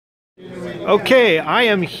Okay, I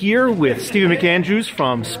am here with Stephen McAndrews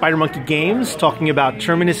from Spider Monkey Games talking about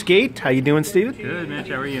Terminus Gate. How you doing, Stephen? Good, Mitch.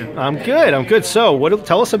 How are you? I'm good. So,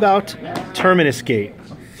 tell us about Terminus Gate.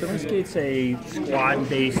 Terminus Gate's a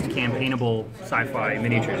squad-based, campaignable sci-fi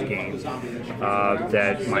miniatures game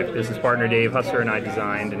that my business partner Dave Husser and I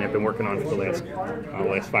designed and have been working on for the last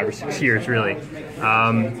 5 or 6 years, really.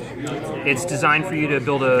 It's designed for you to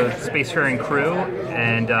build a spacefaring crew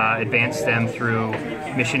and advance them through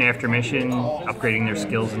mission after mission, upgrading their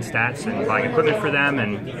skills and stats and buying equipment for them.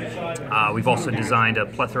 And we've also designed a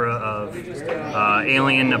plethora of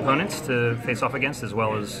alien opponents to face off against, as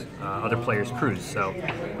well as other players' crews. So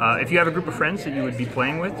if you have a group of friends that you would be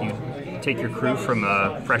playing with, you take your crew from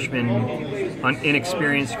a freshman,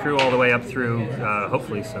 inexperienced crew all the way up through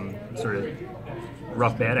hopefully some sort of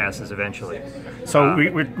rough badasses eventually. So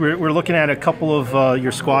we're looking at a couple of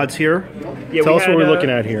your squads here. Yeah, Tell us what we're looking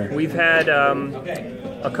at here. We've had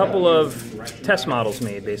a couple of test models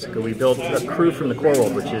made, basically. We built a crew from the core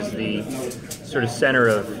world, which is the sort of center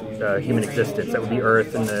of human existence. That would be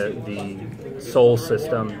Earth and the Sol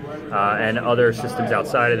system, and other systems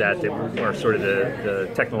outside of that are sort of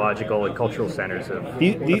the technological and cultural centers of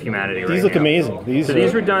humanity. These look amazing.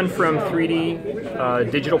 These were done from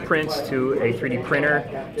 3D digital prints to a 3D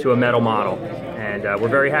printer to a metal model, and we're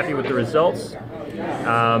very happy with the results.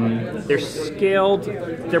 They're scaled.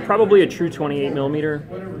 They're probably a true 28 millimeter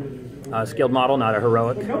scaled model, not a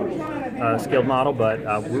heroic scaled model,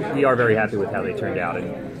 but we are very happy with how they turned out,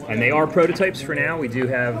 and they are prototypes for now. We do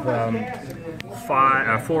have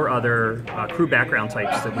 4 other crew background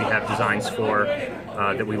types that we have designs for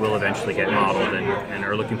that we will eventually get modeled, and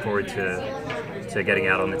are looking forward to getting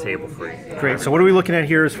out on the table for you. Great. So what are we looking at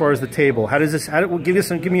here as far as the table? How does this?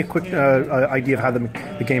 Give me a quick idea of how the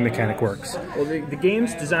game mechanic works. Well, the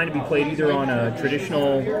game's designed to be played either on a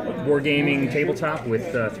traditional wargaming tabletop with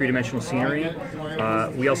 3-dimensional scenery.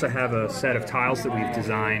 We also have a set of tiles that we've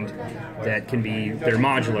designed that are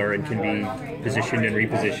modular and can be positioned and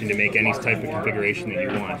repositioned to make any type of configuration that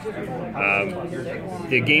you want.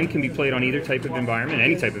 The game can be played on either type of environment,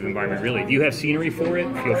 any type of environment really. If you have scenery for it,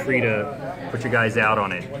 feel free to put your guys out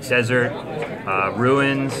on it. Desert,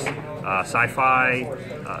 ruins, sci-fi.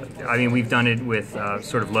 I mean, we've done it with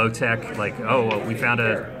sort of low-tech, like, we found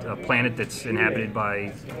a planet that's inhabited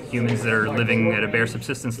by humans that are living at a bare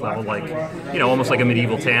subsistence level, like, almost like a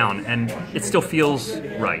medieval town, and it still feels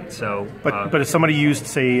right. So, but if somebody used,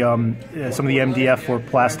 say, some of the MDF or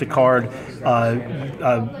plastic card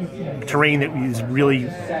terrain that is really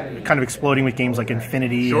kind of exploding with games like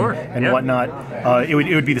Infinity and whatnot, it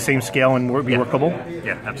would be the same scale and be workable?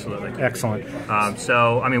 Yeah, absolutely. Excellent.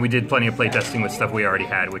 So, I mean, we did plenty of playtesting with stuff we already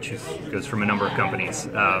had, which goes from a number of companies.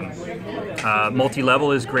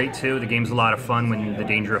 Multi-level is great too. The game's a lot of fun when the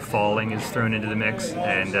danger of falling is thrown into the mix,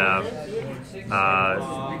 and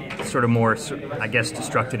sort of more, I guess,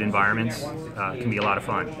 destructed environments can be a lot of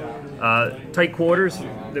fun. Tight quarters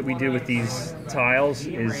that we do with these tiles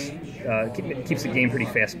keeps the game pretty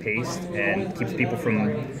fast-paced and keeps people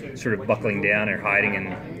from sort of buckling down or hiding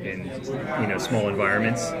in small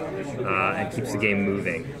environments, and keeps the game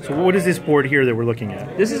moving. So what is this board here that we're looking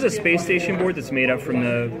at? This is a space station board that's made up from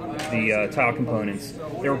the tile components.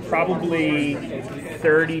 There are probably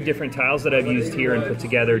 30 different tiles that I've used here and put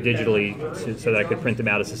together digitally so that I could print them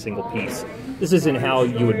out as a single piece. This isn't how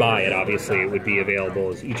you would buy it, obviously. It would be available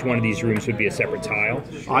as each one of these rooms would be a separate tile.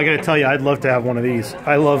 I gotta tell you, I'd love to have one of these.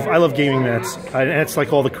 I love gaming mats. It's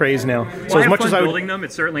like all the craze now. So as much as I building them,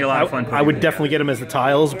 it's certainly a lot of fun. I would definitely get them as the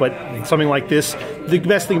tiles, but something like this, the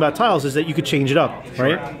best thing about tiles is that you could change it up,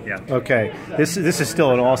 right? Sure. Yeah. Okay. This is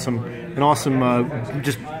still an awesome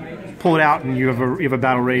just pull it out and you have a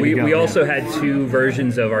battle ready to go. We also had 2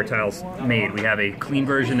 versions of our tiles made. We have a clean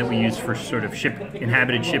version that we use for sort of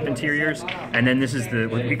inhabited ship interiors, and then this is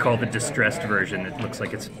what we call the distressed version that looks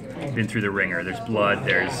like it's been through the ringer. There's blood,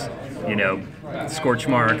 there's scorch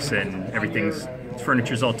marks, and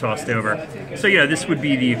furniture's all tossed over. So this would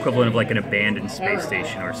be the equivalent of like an abandoned space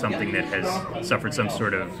station or something that has suffered some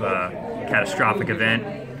sort of catastrophic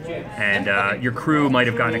event. And your crew might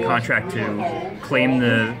have gotten a contract to claim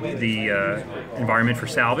the environment for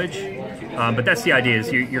salvage, but that's the idea.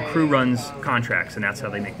 Is your crew runs contracts, and that's how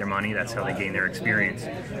they make their money. That's how they gain their experience.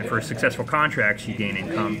 And for successful contracts, you gain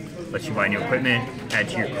income, lets you buy new equipment, add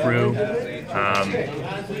to your crew.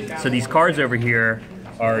 So these cards over here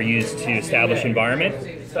are used to establish environment,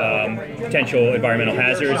 potential environmental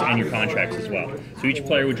hazards, and your contracts as well. So each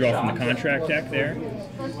player would draw from the contract deck there.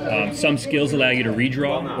 Some skills allow you to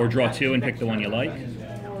redraw or draw 2 and pick the one you like.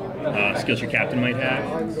 skills your captain might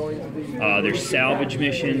have. There's salvage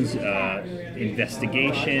missions,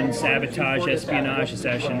 investigation, sabotage, espionage,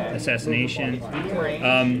 assassination,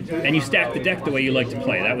 and you stack the deck the way you like to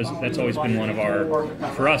play. That's always been one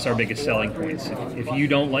of for us, our biggest selling points. If you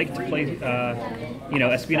don't like to play,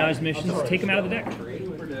 espionage missions, take them out of the deck.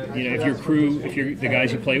 If your crew, the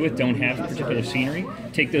guys you play with don't have particular scenery,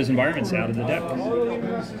 take those environments out of the deck.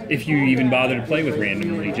 If you even bother to play with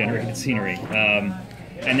randomly generated scenery.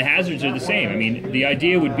 And the hazards are the same. I mean, the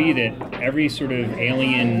idea would be that every sort of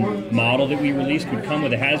alien model that we released would come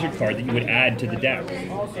with a hazard card that you would add to the deck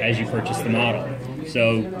as you purchase the model.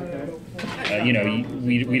 So,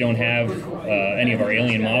 we don't have any of our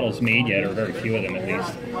alien models made yet, or very few of them at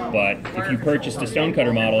least. But if you purchased a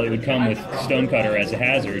Stonecutter model, it would come with Stonecutter as a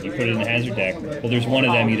hazard. You put it in the hazard deck. Well, there's one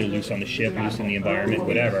of them either loose on the ship, loose in the environment,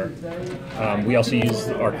 whatever. We also use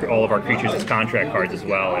all of our creatures as contract cards as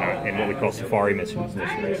well in what we call Safari missions.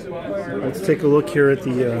 Let's take a look here at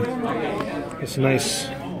this nice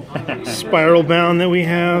spiral bound that we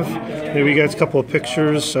have. Maybe we got a couple of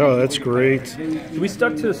pictures. Oh, that's great. We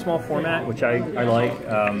stuck to a small format, which I like.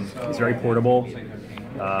 It's very portable.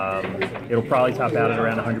 It'll probably top out at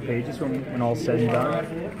around 100 pages when all's said and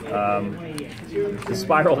done. The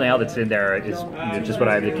spiral now that's in there is just what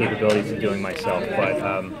I have the capabilities of doing myself, but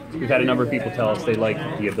we've had a number of people tell us they like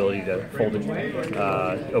the ability to fold it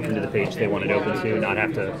open to the page they want it open to, not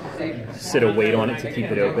have to sit a weight on it to keep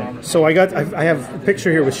it open. So I have a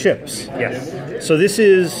picture here with ships. Yes. So this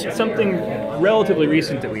is something relatively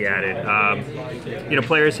recent that we added.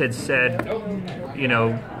 Players had said,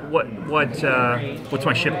 what's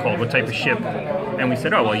my ship called? What type of ship? And we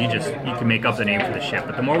said, oh, well, you can make up the name for the ship.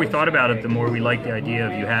 But the more we thought about it, the more we liked the idea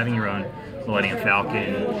of you having your own Millennium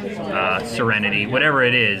Falcon, Serenity, whatever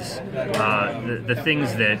it is, the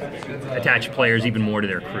things that attach players even more to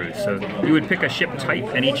their crews. So you would pick a ship type,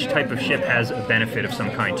 and each type of ship has a benefit of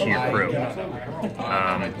some kind to your crew.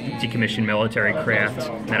 Decommissioned military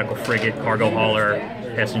craft, medical frigate, cargo hauler,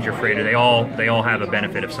 passenger freighter, they all have a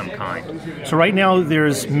benefit of some kind. So right now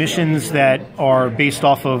there's missions that are based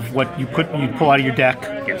off of what you pull out of your deck.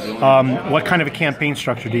 Yes. What kind of a campaign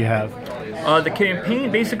structure do you have? The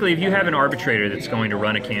campaign, basically, if you have an arbitrator that's going to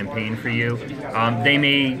run a campaign for you, they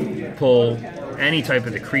may pull any type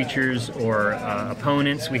of the creatures or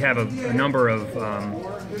opponents. We have a number of,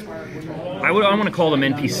 I want to call them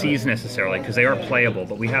NPCs necessarily, because they are playable,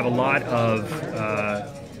 but we have a lot of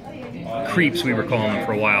creeps, we were calling them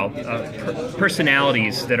for a while,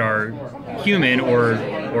 personalities that are human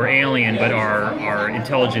or alien, but are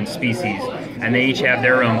intelligent species, and they each have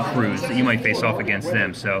their own crews that you might face off against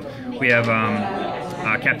them. So we have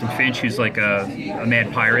Captain Finch, who's like a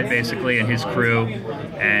mad pirate basically, and his crew,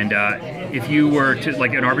 and if you were to,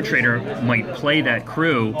 like, an arbitrator might play that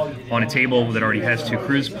crew on a table that already has two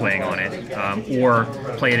crews playing on it, or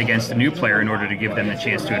play it against a new player in order to give them the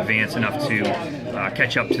chance to advance enough to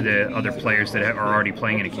catch up to the other players that are already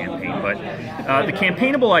playing in a campaign. But the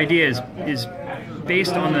campaignable idea is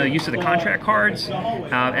based on the use of the contract cards,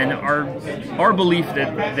 and our belief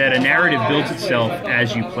that a narrative builds itself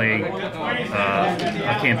as you play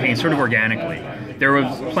a campaign, sort of organically. There was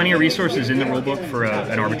plenty of resources in the rulebook for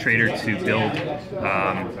an arbitrator to build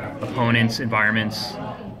opponents, environments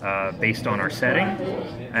based on our setting,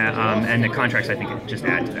 and the contracts, I think, just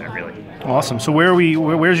add to that, really. Awesome. So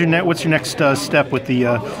what's your next step with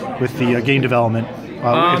the game development?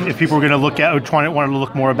 If people are going to look at or want to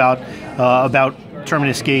look more about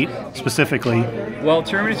Terminus Gate specifically. Well,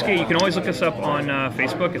 Terminus Gate, you can always look us up on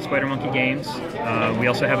Facebook at Spider Monkey Games. We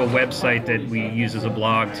also have a website that we use as a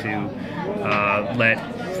blog to let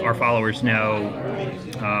our followers know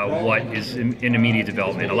what is in immediate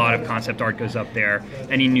development. A lot of concept art goes up there.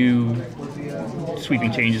 Any new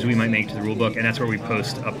sweeping changes we might make to the rulebook, and that's where we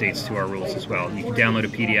post updates to our rules as well. You can download a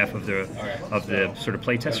PDF of the sort of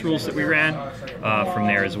playtest rules that we ran from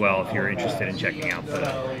there as well if you're interested in checking out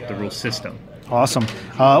the rule system. Awesome.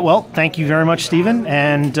 Well, thank you very much, Stephen.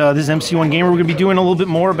 And this is MC1 Gamer. We're going to be doing a little bit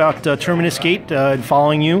more about Terminus Gate and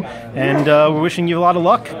following you. And we're wishing you a lot of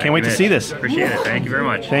luck. Can't wait to see this. Appreciate it. Thank you very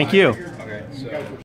much. Thank you.